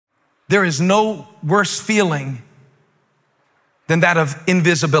There is no worse feeling than that of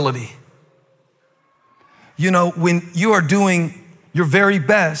invisibility. You know, when you are doing your very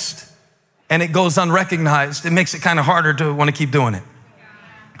best and it goes unrecognized, it makes it kind of harder to want to keep doing it.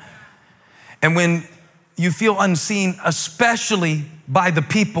 And when you feel unseen, especially by the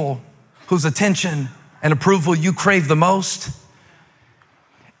people whose attention and approval you crave the most,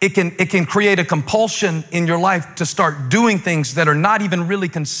 it can create a compulsion in your life to start doing things that are not even really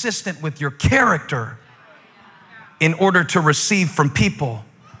consistent with your character in order to receive from people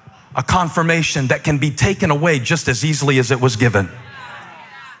a confirmation that can be taken away just as easily as it was given.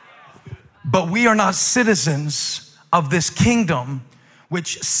 But we are not citizens of this kingdom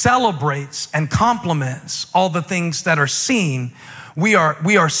which celebrates and compliments all the things that are seen. We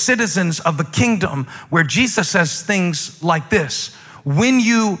are citizens of the kingdom where Jesus says things like this: when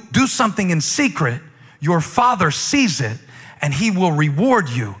you do something in secret, your Father sees it and he will reward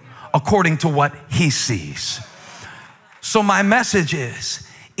you according to what he sees. So my message is,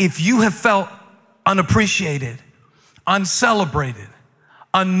 if you have felt unappreciated, uncelebrated,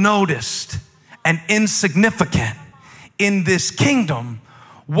 unnoticed, and insignificant in this kingdom,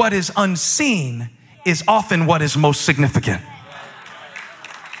 what is unseen is often what is most significant.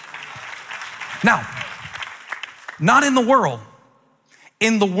 Now, not in the world.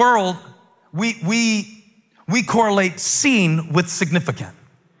 In the world, we correlate seen with significant.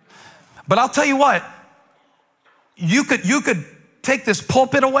 But I'll tell you what, you could take this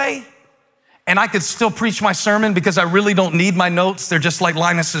pulpit away and I could still preach my sermon because I really don't need my notes. They're just like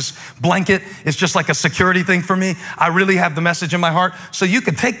Linus's blanket. It's just like a security thing for me. I really have the message in my heart. So you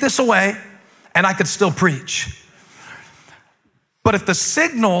could take this away and I could still preach. But if the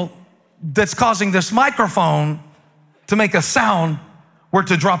signal that's causing this microphone to make a sound were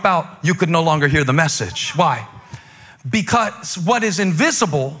to drop out, you could no longer hear the message. Why? Because what is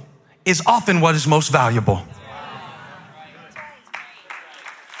invisible is often what is most valuable.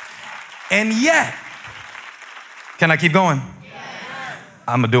 And yet, can I keep going? Yes.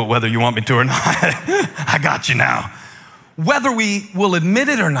 I'm gonna do it whether you want me to or not. I got you now. Whether we will admit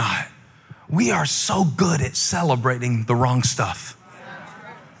it or not, we are so good at celebrating the wrong stuff.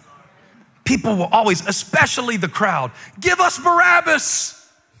 People will always, especially the crowd, give us Barabbas.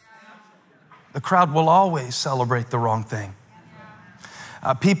 The crowd will always celebrate the wrong thing.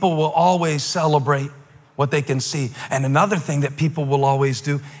 People will always celebrate what they can see. And another thing that people will always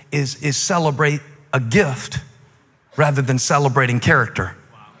do is celebrate a gift rather than celebrating character.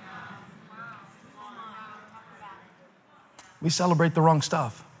 We celebrate the wrong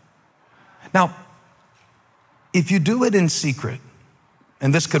stuff. Now, if you do it in secret,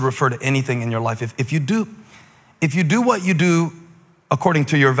 and this could refer to anything in your life, if you do what you do according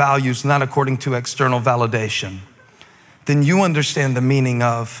to your values, not according to external validation, then you understand the meaning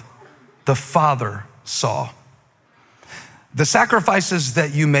of the Father saw. The sacrifices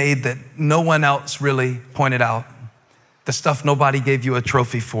that you made that no one else really pointed out, the stuff nobody gave you a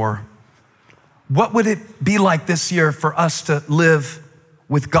trophy for. What would it be like this year for us to live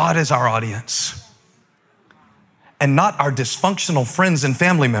with God as our audience and not our dysfunctional friends and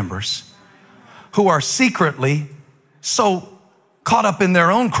family members who are secretly so caught up in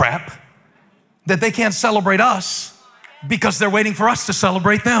their own crap that they can't celebrate us because they're waiting for us to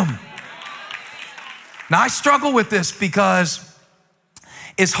celebrate them? Now, I struggle with this because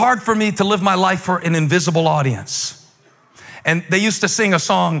it's hard for me to live my life for an invisible audience. And they used to sing a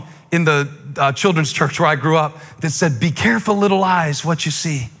song in the children's church where I grew up that said, "Be careful, little eyes, what you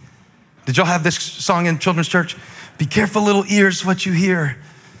see." Did y'all have this song in children's church? Be careful, little ears, what you hear.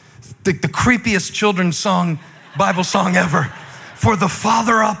 The creepiest children's song, Bible song ever. For the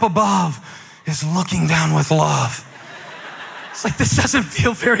Father up above is looking down with love. It's like, this doesn't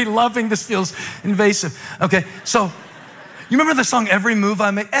feel very loving. This feels invasive. Okay, so you remember the song, Every Move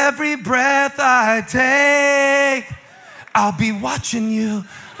I Make? Every breath I take, I'll be watching you.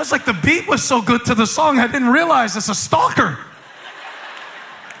 It's like the beat was so good to the song, I didn't realize it's a stalker.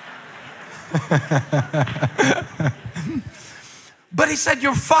 But he said,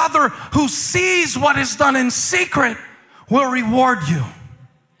 your Father who sees what is done in secret will reward you.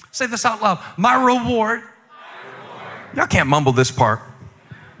 Say this out loud. My reward. Y'all can't mumble this part.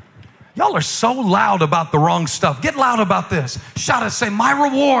 Y'all are so loud about the wrong stuff. Get loud about this. Shout it, say, my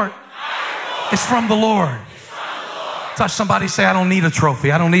reward is from the Lord. Touch somebody, say, I don't need a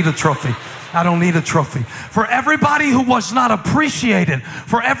trophy. I don't need a trophy. I don't need a trophy. For everybody who was not appreciated,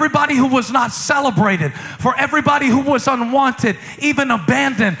 for everybody who was not celebrated, for everybody who was unwanted, even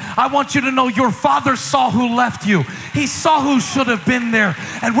abandoned, I want you to know your Father saw who left you. He saw who should have been there.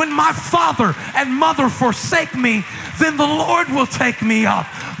 And when my father and mother forsake me, then the Lord will take me up.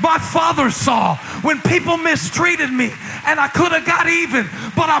 My Father saw when people mistreated me and I could have got even,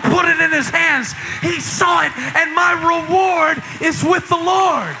 but I put it in his hands. He saw it, and my reward is with the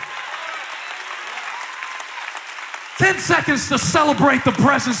Lord. 10 seconds to celebrate the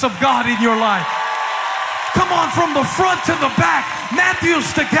presence of God in your life. Come on, from the front to the back,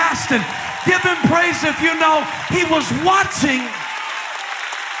 Matthews to Gaston. Give him praise if you know he was watching.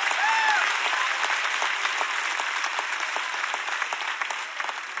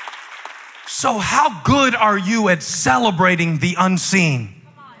 So how good are you at celebrating the unseen?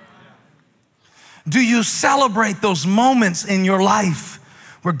 Do you celebrate those moments in your life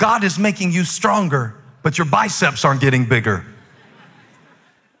where God is making you stronger, but your biceps aren't getting bigger?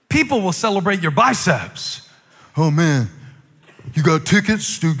 People will celebrate your biceps. Oh man, you got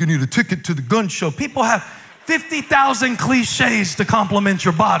tickets? You need a ticket to the gun show. People have 50,000 cliches to compliment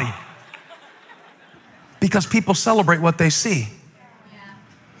your body because people celebrate what they see.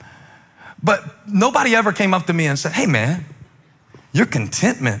 But nobody ever came up to me and said, hey man, your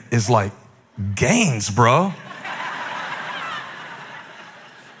contentment is like gains, bro.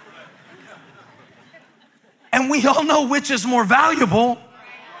 And we all know which is more valuable,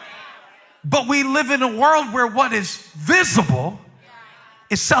 but we live in a world where what is visible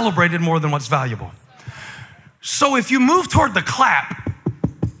is celebrated more than what's valuable. So if you move toward the clap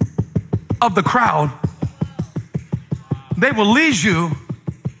of the crowd, they will lead you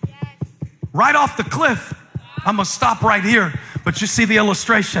right off the cliff. I'm gonna stop right here, but you see the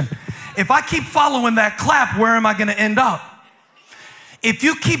illustration. If I keep following that clap, where am I gonna end up? If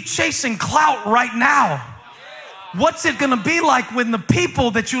you keep chasing clout right now, what's it gonna be like when the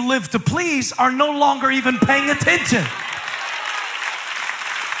people that you live to please are no longer even paying attention?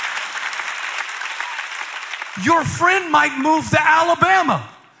 Your friend might move to Alabama.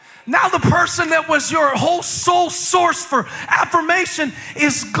 Now the person that was your whole sole source for affirmation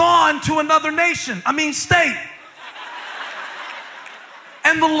is gone to another state.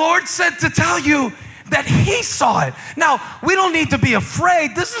 And the Lord said to tell you that he saw it. Now, we don't need to be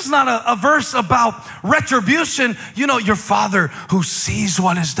afraid. This is not a verse about retribution. You know, your Father who sees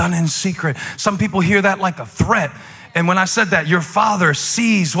what is done in secret. Some people hear that like a threat. And when I said that, your Father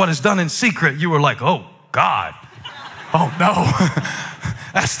sees what is done in secret, you were like, oh, God. Oh, no.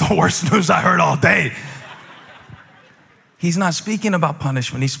 That's the worst news I heard all day. He's not speaking about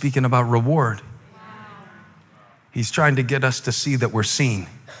punishment. He's speaking about reward. He's trying to get us to see that we're seen,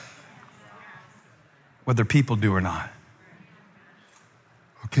 whether people do or not.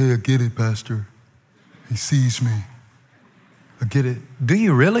 Okay, I get it, Pastor. He sees me. I get it. Do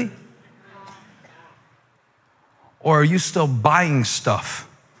you really? Or are you still buying stuff?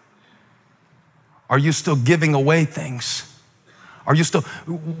 Are you still giving away things? Are you still,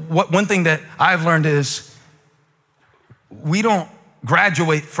 one thing that I've learned is we don't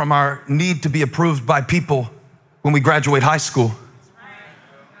graduate from our need to be approved by people when we graduate high school.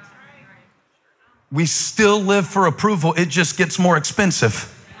 We still live for approval. It just gets more expensive.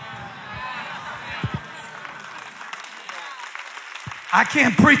 I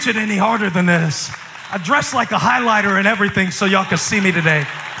can't preach it any harder than this. I dress like a highlighter and everything so y'all can see me today.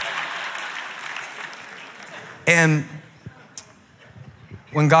 And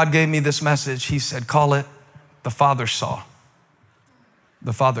when God gave me this message, he said, call it the Father saw.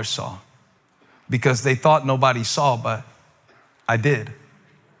 The Father saw. Because they thought nobody saw, but I did.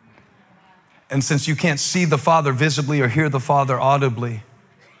 And since you can't see the Father visibly or hear the Father audibly,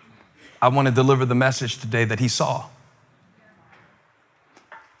 I want to deliver the message today that he saw.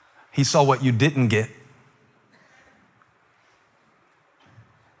 He saw what you didn't get.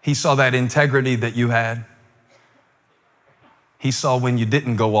 He saw that integrity that you had. He saw when you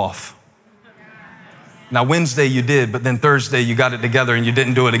didn't go off. Now, Wednesday you did, but then Thursday you got it together and you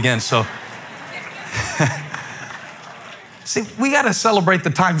didn't do it again. So, see, we got to celebrate the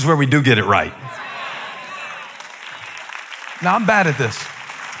times where we do get it right. Now, I'm bad at this.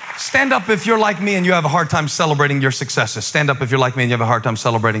 Stand up if you're like me and you have a hard time celebrating your successes. Stand up if you're like me and you have a hard time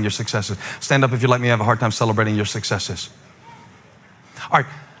celebrating your successes. Stand up if you're like me and you have a hard time celebrating your successes. All right.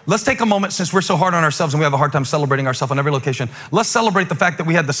 Let's take a moment, since we're so hard on ourselves and we have a hard time celebrating ourselves on every location. Let's celebrate the fact that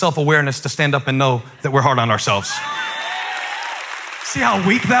we had the self-awareness to stand up and know that we're hard on ourselves. See how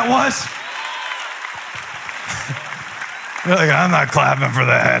weak that was? You're like, I'm not clapping for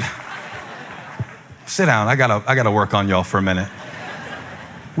that. Sit down. I gotta work on y'all for a minute.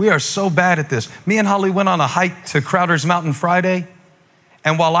 We are so bad at this. Me and Holly went on a hike to Crowder's Mountain Friday,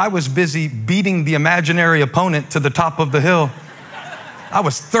 and while I was busy beating the imaginary opponent to the top of the hill, I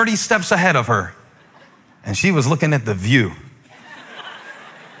was 30 steps ahead of her, and she was looking at the view.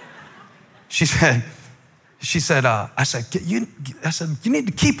 She said, She said, I said, you need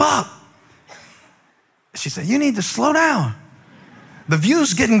to keep up. She said, you need to slow down. The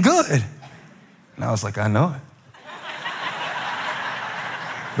view's getting good. And I was like, I know it.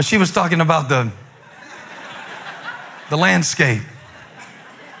 But she was talking about the landscape.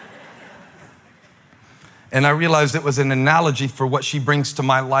 And I realized it was an analogy for what she brings to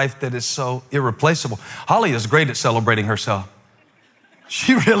my life that is so irreplaceable. Holly is great at celebrating herself.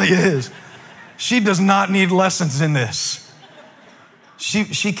 She really is. She does not need lessons in this.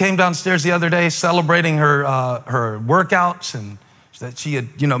 She came downstairs the other day celebrating her workouts, and that she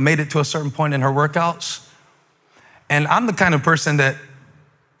had, made it to a certain point in her workouts. And I'm the kind of person that,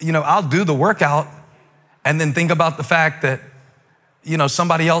 I'll do the workout and then think about the fact that,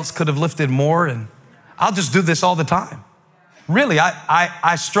 somebody else could have lifted more, and I'll just do this all the time. Really,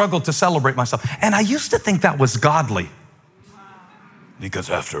 I struggle to celebrate myself. And I used to think that was godly. Because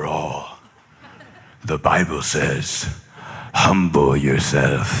after all, the Bible says, humble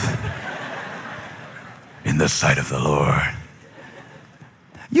yourself in the sight of the Lord.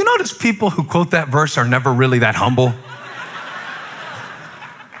 You notice people who quote that verse are never really that humble?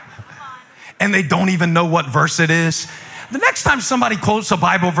 And they don't even know what verse it is. The next time somebody quotes a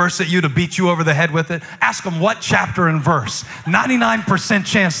Bible verse at you to beat you over the head with it, ask them what chapter and verse. 99%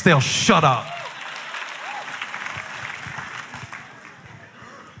 chance they'll shut up.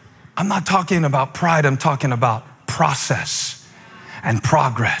 I'm not talking about pride. I'm talking about process and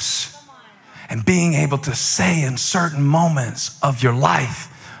progress and being able to say in certain moments of your life,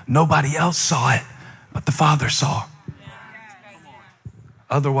 nobody else saw it, but the Father saw.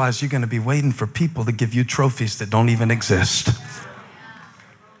 Otherwise, you're going to be waiting for people to give you trophies that don't even exist.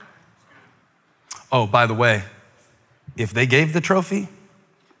 Oh, by the way, if they gave the trophy,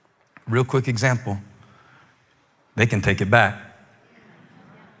 real quick example, they can take it back.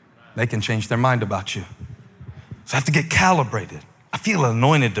 They can change their mind about you. So I have to get calibrated. I feel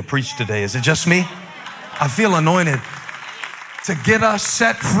anointed to preach today. Is it just me? I feel anointed to get us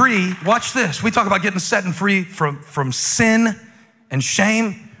set free. Watch this. We talk about getting set and free from sin and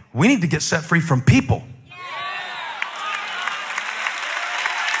shame. We need to get set free from people.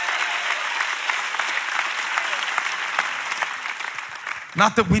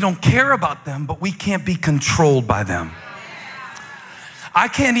 Not that we don't care about them, but we can't be controlled by them. I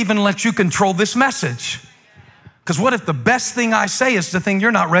can't even let you control this message. Because what if the best thing I say is the thing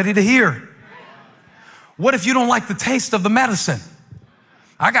you're not ready to hear? What if you don't like the taste of the medicine?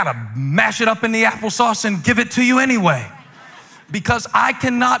 I got to mash it up in the applesauce and give it to you anyway. Because I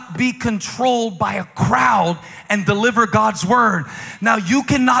cannot be controlled by a crowd and deliver God's word. Now, you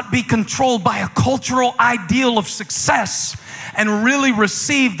cannot be controlled by a cultural ideal of success and really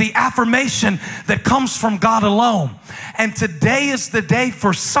receive the affirmation that comes from God alone. And today is the day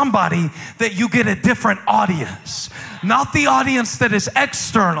for somebody that you get a different audience. Not the audience that is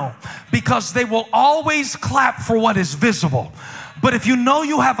external, because they will always clap for what is visible. But if you know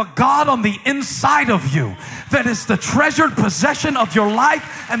you have a God on the inside of you that is the treasured possession of your life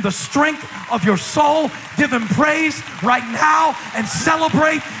and the strength of your soul, give him praise right now and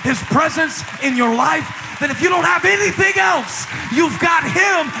celebrate his presence in your life. That if you don't have anything else, you've got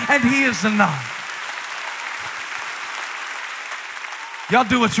him and he is enough. Y'all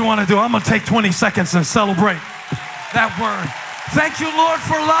do what you want to do. I'm going to take 20 seconds and celebrate that word. Thank you, Lord,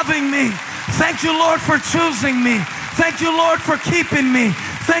 for loving me. Thank you, Lord, for choosing me. Thank you, Lord, for keeping me.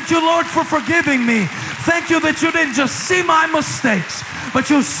 Thank you, Lord, for forgiving me. Thank you that you didn't just see my mistakes, but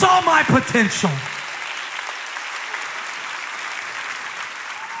you saw my potential.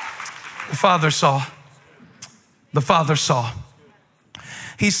 The Father saw. The Father saw.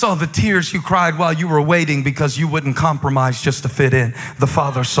 He saw the tears you cried while you were waiting because you wouldn't compromise just to fit in. The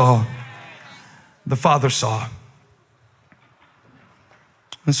Father saw. The Father saw.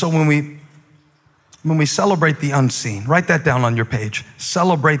 And so when we celebrate the unseen, write that down on your page.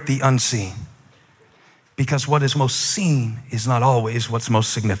 Celebrate the unseen. Because what is most seen is not always what's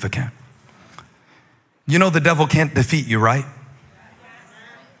most significant. You know the devil can't defeat you, right?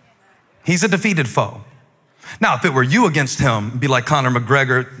 He's a defeated foe. Now, if it were you against him, it'd be like Conor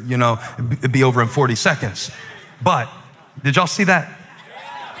McGregor, it'd be over in 40 seconds. But did y'all see that?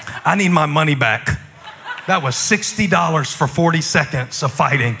 I need my money back. That was $60 for 40 seconds of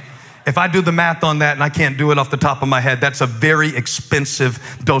fighting. If I do the math on that and I can't do it off the top of my head, that's a very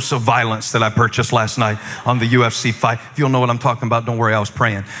expensive dose of violence that I purchased last night on the UFC fight. If you don't know what I'm talking about, don't worry, I was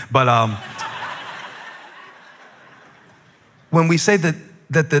praying. But when we say that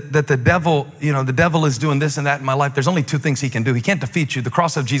the devil, the devil is doing this and that in my life, there's only two things he can do. He can't defeat you. The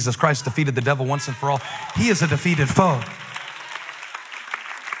cross of Jesus Christ defeated the devil once and for all. He is a defeated foe.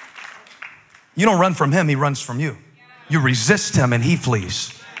 You don't run from him, he runs from you. You resist him and he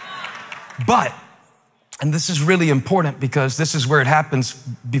flees. But, and this is really important because this is where it happens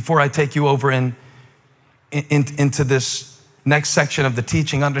before I take you over into this next section of the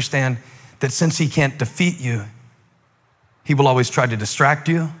teaching, understand that since he can't defeat you, he will always try to distract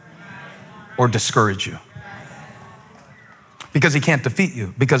you or discourage you. Because he can't defeat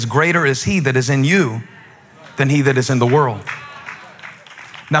you. Because greater is he that is in you than he that is in the world.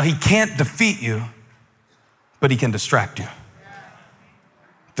 Now, he can't defeat you, but he can distract you.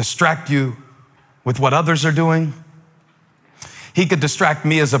 Distract you with what others are doing. He could distract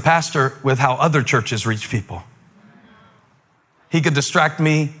me as a pastor with how other churches reach people. He could distract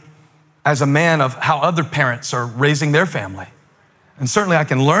me as a man of how other parents are raising their family. And certainly I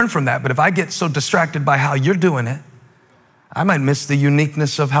can learn from that, but if I get so distracted by how you're doing it, I might miss the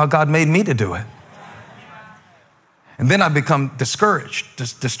uniqueness of how God made me to do it. And then I become discouraged,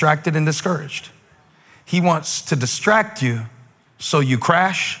 distracted and discouraged. He wants to distract you so you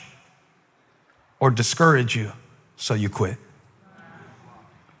crash or discourage you so you quit.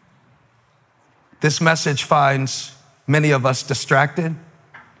 This message finds many of us distracted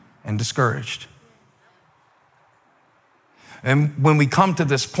and discouraged. And when we come to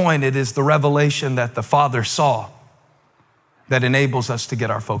this point, it is the revelation that the Father saw that enables us to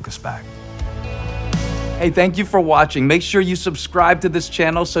get our focus back. Hey, thank you for watching. Make sure you subscribe to this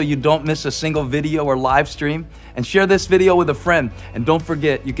channel so you don't miss a single video or live stream, and share this video with a friend. And don't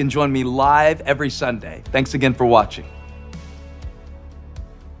forget, you can join me live every Sunday. Thanks again for watching.